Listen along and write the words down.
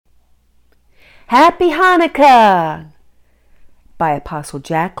Happy Hanukkah by Apostle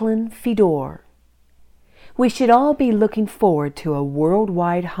Jacqueline Fedor. We should all be looking forward to a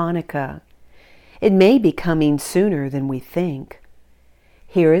worldwide Hanukkah. It may be coming sooner than we think.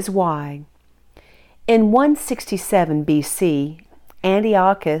 Here is why. In 167 BC,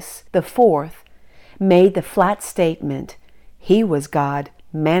 Antiochus IV made the flat statement, he was God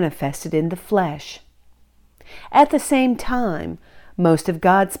manifested in the flesh. At the same time, most of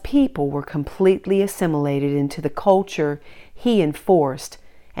God's people were completely assimilated into the culture he enforced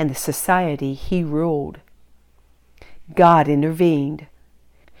and the society he ruled. God intervened.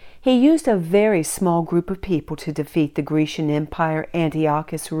 He used a very small group of people to defeat the Grecian Empire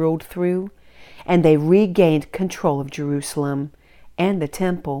Antiochus ruled through, and they regained control of Jerusalem and the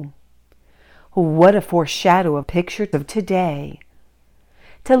temple. What a foreshadow of picture of today.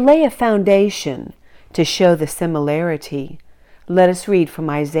 To lay a foundation, to show the similarity, let us read from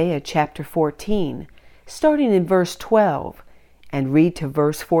Isaiah chapter 14, starting in verse 12, and read to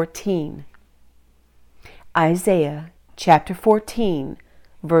verse 14. Isaiah chapter 14,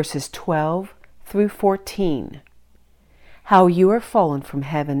 verses 12 through 14. How you are fallen from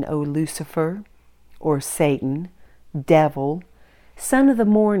heaven, O Lucifer, or Satan, devil, son of the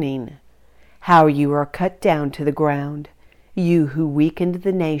morning. How you are cut down to the ground, you who weakened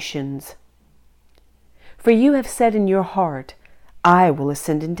the nations. For you have said in your heart, I will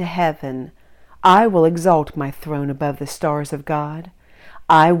ascend into heaven. I will exalt my throne above the stars of God.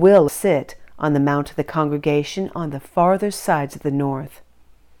 I will sit on the mount of the congregation on the farther sides of the north.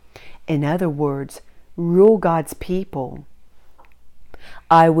 In other words, rule God's people.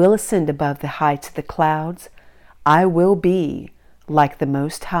 I will ascend above the heights of the clouds. I will be like the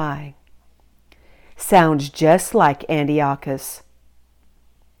Most High. Sounds just like Antiochus.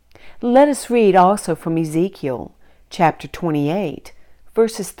 Let us read also from Ezekiel chapter 28,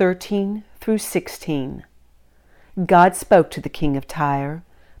 verses 13 through 16. God spoke to the king of Tyre,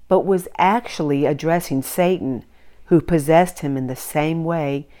 but was actually addressing Satan, who possessed him in the same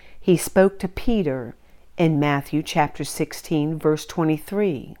way he spoke to Peter in Matthew chapter 16, verse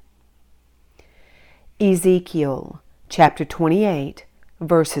 23. Ezekiel chapter 28,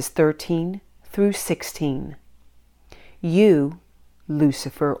 verses 13 through 16. You,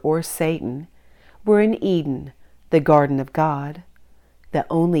 Lucifer or Satan, were in Eden, the garden of God. The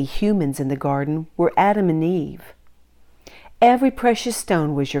only humans in the garden were Adam and Eve. Every precious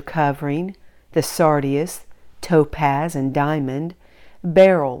stone was your covering, the sardius, topaz and diamond,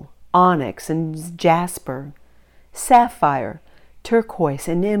 beryl, onyx and jasper, sapphire, turquoise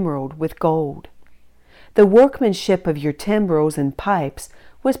and emerald with gold. The workmanship of your timbrels and pipes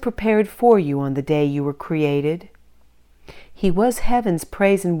was prepared for you on the day you were created. He was heaven's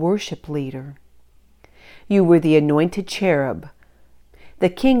praise and worship leader. You were the anointed cherub. The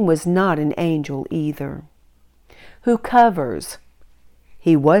king was not an angel either. Who covers?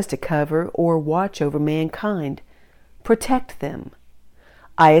 He was to cover or watch over mankind, protect them.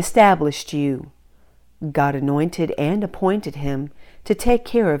 I established you. God anointed and appointed him to take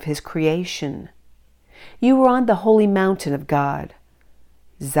care of his creation. You were on the holy mountain of God,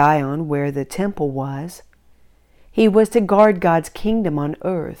 Zion, where the temple was. He was to guard God's kingdom on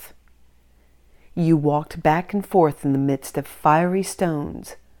earth. You walked back and forth in the midst of fiery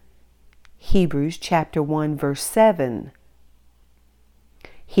stones. Hebrews chapter 1 verse 7.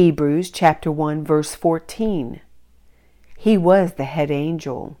 Hebrews chapter 1 verse 14. He was the head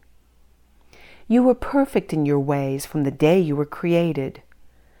angel. You were perfect in your ways from the day you were created.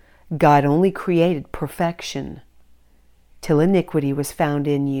 God only created perfection, till iniquity was found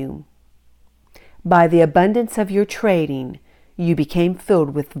in you. By the abundance of your trading, you became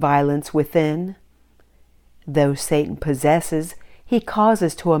filled with violence within. Though Satan possesses, he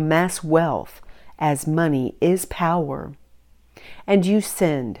causes to amass wealth, as money is power. And you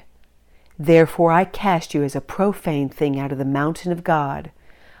sinned. Therefore I cast you as a profane thing out of the mountain of God.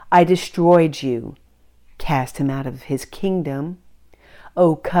 I destroyed you, cast him out of his kingdom.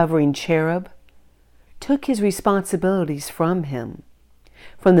 O covering cherub, took his responsibilities from him.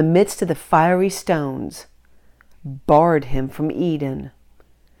 From the midst of the fiery stones, barred him from Eden.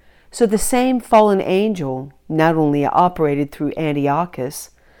 So the same fallen angel not only operated through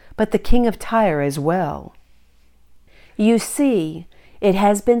Antiochus, but the king of Tyre as well. You see, it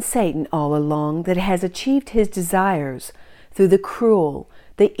has been Satan all along that has achieved his desires through the cruel,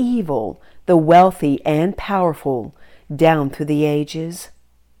 the evil, the wealthy and powerful, down through the ages.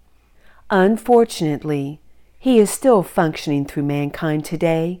 Unfortunately, he is still functioning through mankind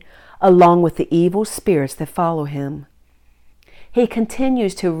today, along with the evil spirits that follow him. He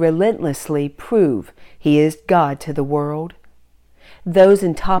continues to relentlessly prove he is God to the world. Those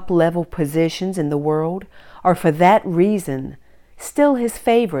in top-level positions in the world are for that reason still his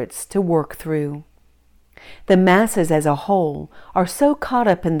favorites to work through. The masses as a whole are so caught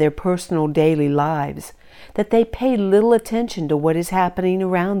up in their personal daily lives that they pay little attention to what is happening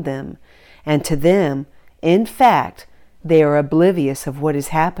around them, and to them, in fact, they are oblivious of what is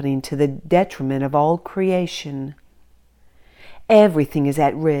happening to the detriment of all creation. Everything is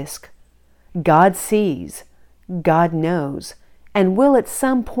at risk. God sees, God knows, and will at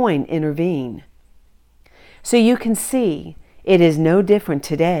some point intervene. So you can see it is no different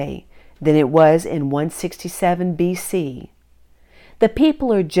today than it was in 167 BC. The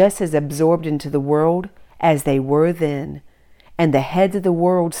people are just as absorbed into the world as they were then, and the heads of the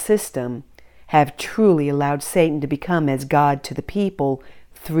world system have truly allowed Satan to become as God to the people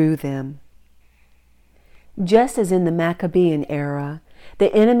through them. Just as in the Maccabean era,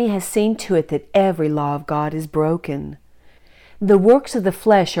 the enemy has seen to it that every law of God is broken. The works of the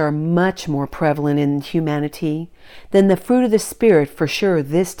flesh are much more prevalent in humanity than the fruit of the Spirit for sure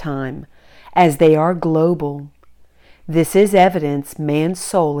this time, as they are global. This is evidence man's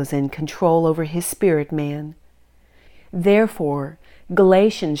soul is in control over his spirit man. Therefore,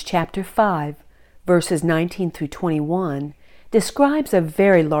 Galatians chapter 5, verses 19 through 21, describes a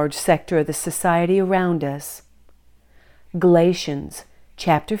very large sector of the society around us. Galatians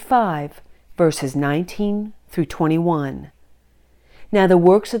chapter 5, verses 19 through 21. Now the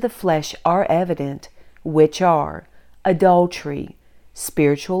works of the flesh are evident, which are adultery,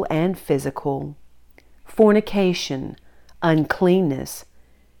 spiritual and physical, fornication, uncleanness.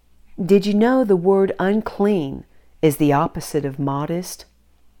 Did you know the word unclean is the opposite of modest?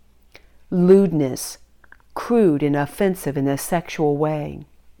 Lewdness, crude and offensive in a sexual way.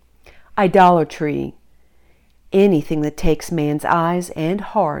 Idolatry, anything that takes man's eyes and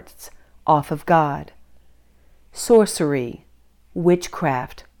hearts off of God. Sorcery,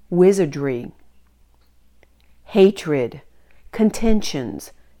 witchcraft, wizardry. Hatred,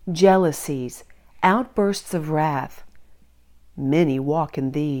 contentions, jealousies, outbursts of wrath. Many walk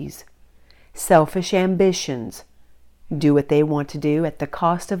in these. Selfish ambitions, do what they want to do at the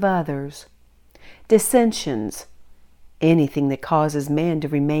cost of others. Dissensions, anything that causes man to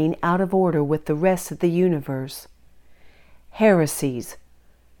remain out of order with the rest of the universe. Heresies,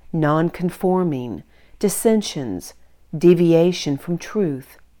 non-conforming, dissensions, deviation from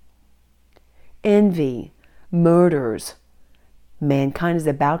truth. Envy, murders. Mankind is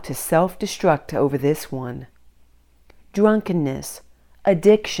about to self-destruct over this one. Drunkenness,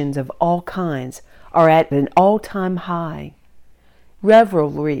 addictions of all kinds are at an all-time high.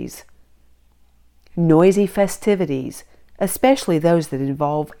 Revelries, noisy festivities, especially those that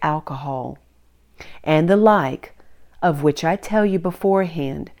involve alcohol, and the like, of which I tell you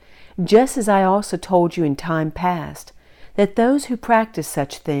beforehand, just as I also told you in time past, that those who practice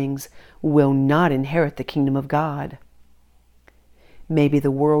such things will not inherit the kingdom of God. Maybe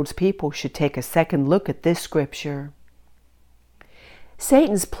the world's people should take a second look at this scripture.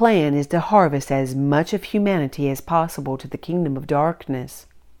 Satan's plan is to harvest as much of humanity as possible to the kingdom of darkness.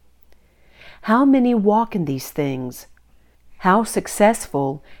 How many walk in these things? How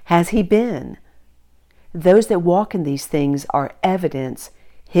successful has he been? Those that walk in these things are evidence,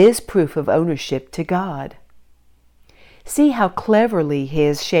 his proof of ownership to God. See how cleverly he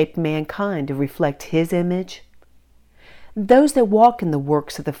has shaped mankind to reflect his image. Those that walk in the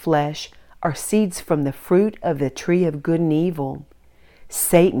works of the flesh are seeds from the fruit of the tree of good and evil,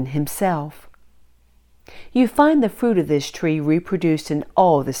 Satan himself. You find the fruit of this tree reproduced in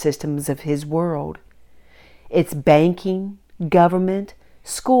all the systems of his world. Its banking, government,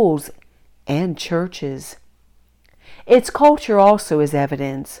 schools, and churches. Its culture also is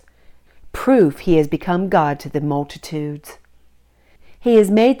evidence, proof he has become God to the multitudes. He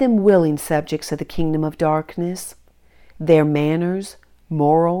has made them willing subjects of the kingdom of darkness. Their manners,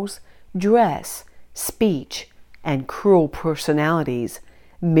 morals, dress, speech, and cruel personalities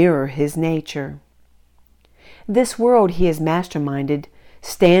mirror his nature. This world he has masterminded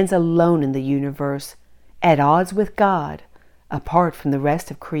stands alone in the universe, at odds with God, apart from the rest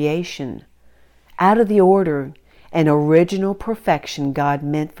of creation, out of the order and original perfection God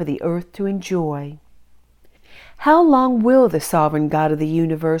meant for the earth to enjoy. How long will the sovereign God of the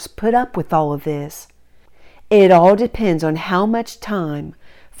universe put up with all of this? It all depends on how much time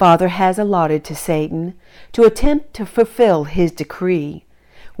Father has allotted to Satan to attempt to fulfill his decree,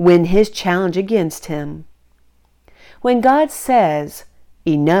 win his challenge against him. When God says,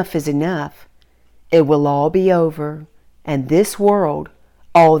 enough is enough, it will all be over, and this world,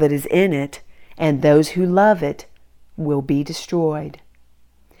 all that is in it, and those who love it, will be destroyed.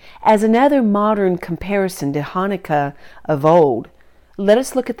 As another modern comparison to Hanukkah of old, let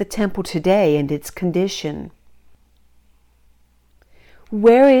us look at the temple today and its condition.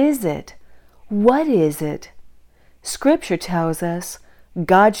 Where is it? What is it? Scripture tells us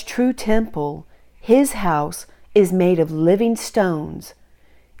God's true temple, His house, is made of living stones.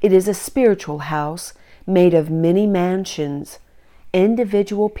 It is a spiritual house made of many mansions,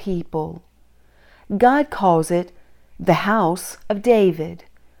 individual people. God calls it the house of David,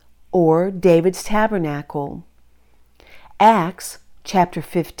 or David's tabernacle. Acts chapter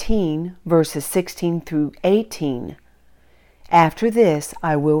 15, verses 16 through 18. After this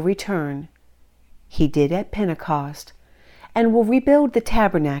I will return. He did at Pentecost, and will rebuild the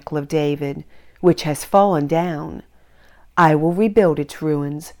tabernacle of David, which has fallen down. I will rebuild its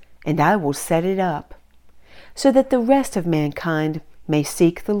ruins, and I will set it up, so that the rest of mankind may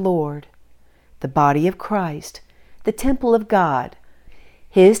seek the Lord, the body of Christ, the temple of God.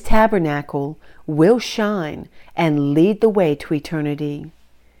 His tabernacle will shine and lead the way to eternity.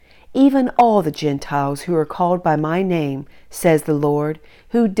 Even all the Gentiles who are called by my name, says the Lord,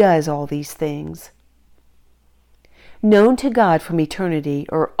 who does all these things. Known to God from eternity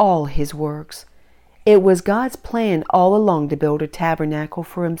are all His works. It was God's plan all along to build a tabernacle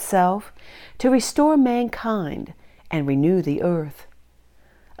for Himself, to restore mankind and renew the earth.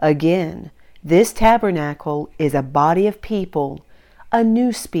 Again, this tabernacle is a body of people, a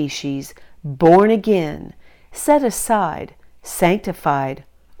new species, born again, set aside, sanctified,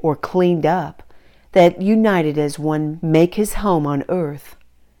 or cleaned up, that united as one make His home on earth.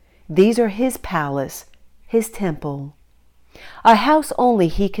 These are His palace, His temple, a house only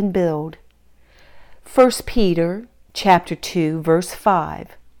He can build. 1 Peter chapter 2, verse 5.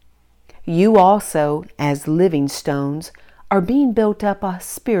 You also, as living stones, are being built up a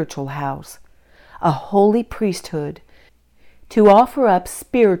spiritual house, a holy priesthood, to offer up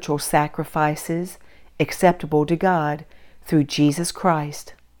spiritual sacrifices acceptable to God through Jesus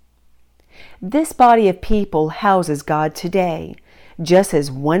Christ. This body of people houses God today, just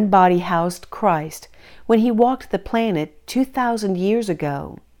as one body housed Christ when He walked the planet 2,000 years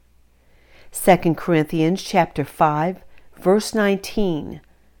ago. 2 Corinthians chapter 5, verse 19.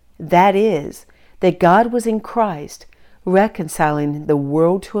 That is, that God was in Christ, reconciling the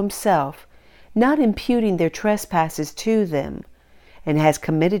world to Himself, not imputing their trespasses to them, and has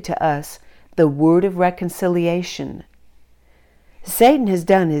committed to us the word of reconciliation. Satan has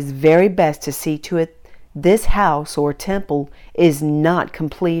done his very best to see to it this house or temple is not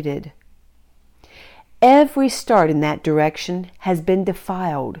completed. Every start in that direction has been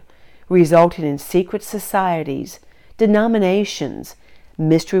defiled, resulting in secret societies, denominations,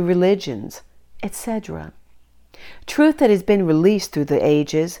 mystery religions, etc. Truth that has been released through the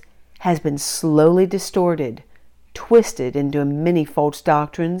ages has been slowly distorted, twisted into many false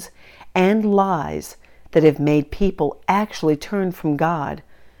doctrines and lies that have made people actually turn from God,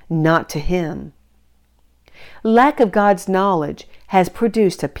 not to Him. Lack of God's knowledge has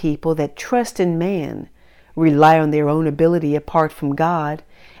produced a people that trust in man, rely on their own ability apart from God,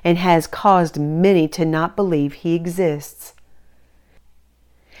 and has caused many to not believe He exists.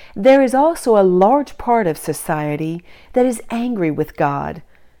 There is also a large part of society that is angry with God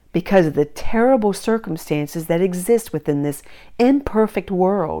because of the terrible circumstances that exist within this imperfect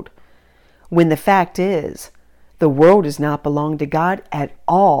world, when the fact is, the world does not belong to God at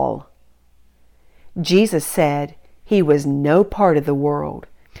all. Jesus said He was no part of the world,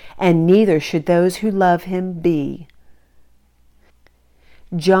 and neither should those who love Him be.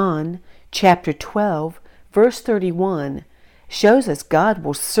 John chapter 12, verse 31 shows us God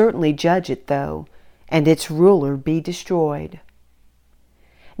will certainly judge it, though, and its ruler be destroyed.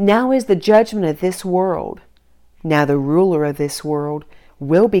 Now is the judgment of this world. Now the ruler of this world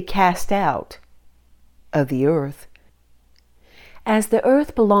will be cast out of the earth. As the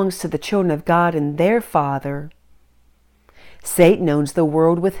earth belongs to the children of God and their Father, Satan owns the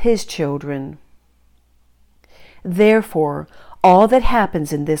world with his children. Therefore, all that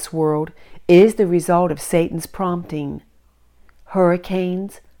happens in this world is the result of Satan's prompting.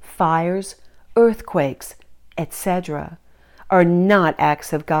 Hurricanes, fires, earthquakes, etc. are not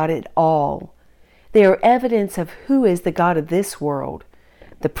acts of God at all. They are evidence of who is the God of this world.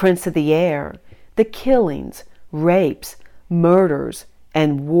 The prince of the air, the killings, rapes, murders,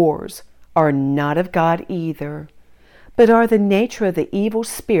 and wars are not of God either, but are the nature of the evil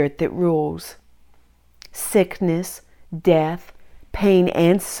spirit that rules. Sickness, death, pain,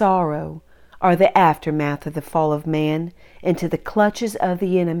 and sorrow are the aftermath of the fall of man into the clutches of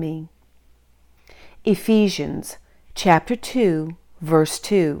the enemy. Ephesians chapter 2, verse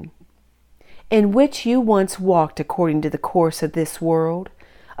 2. In which you once walked according to the course of this world,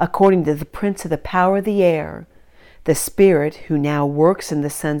 according to the prince of the power of the air, the Spirit who now works in the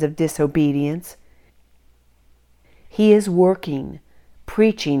sons of disobedience. He is working,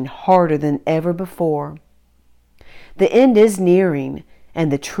 preaching harder than ever before. The end is nearing,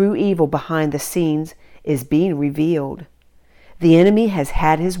 and the true evil behind the scenes is being revealed. The enemy has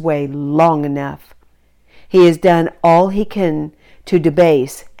had his way long enough. He has done all he can to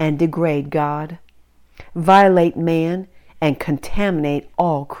debase and degrade God, violate man, and contaminate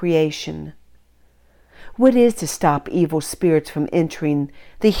all creation. What is to stop evil spirits from entering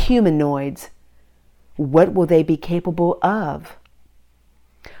the humanoids? What will they be capable of?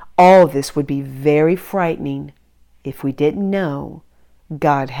 All this would be very frightening if we didn't know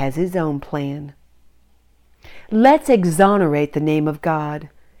God has His own plan. Let's exonerate the name of God,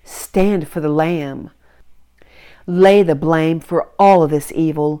 stand for the Lamb, lay the blame for all of this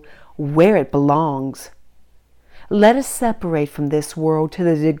evil where it belongs. Let us separate from this world to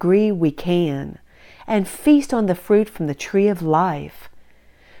the degree we can and feast on the fruit from the tree of life.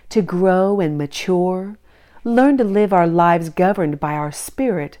 To grow and mature, learn to live our lives governed by our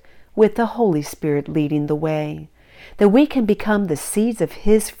spirit with the Holy Spirit leading the way, that we can become the seeds of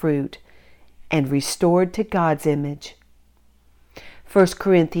His fruit and restored to God's image. 1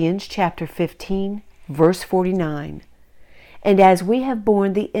 Corinthians chapter 15, verse 49. And as we have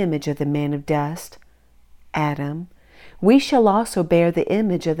borne the image of the man of dust, Adam, we shall also bear the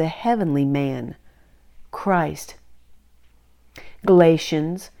image of the heavenly man, Christ.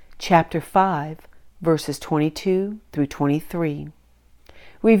 Galatians chapter 5, verses 22 through 23,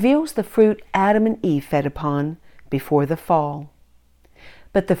 reveals the fruit Adam and Eve fed upon before the fall.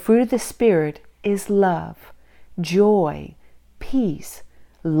 But the fruit of the Spirit is love, joy, peace,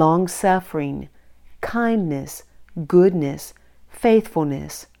 long-suffering, kindness, goodness,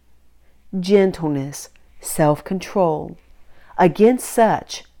 faithfulness, gentleness, self-control. Against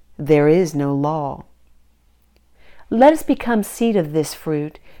such there is no law. Let us become seed of this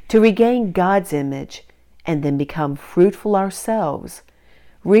fruit to regain God's image and then become fruitful ourselves,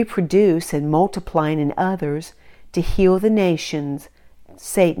 reproduce and multiplying in others to heal the nations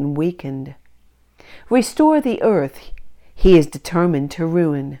Satan weakened. Restore the earth he is determined to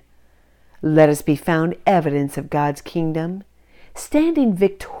ruin. Let us be found evidence of God's kingdom, standing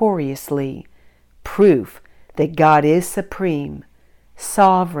victoriously, proof that God is supreme,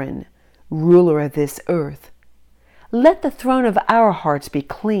 sovereign, ruler of this earth. Let the throne of our hearts be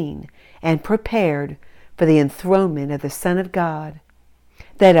clean and prepared for the enthronement of the Son of God,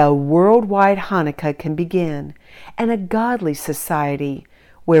 that a worldwide Hanukkah can begin and a godly society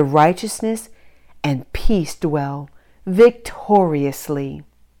where righteousness and peace dwell victoriously.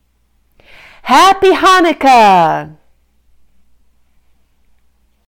 Happy Hanukkah!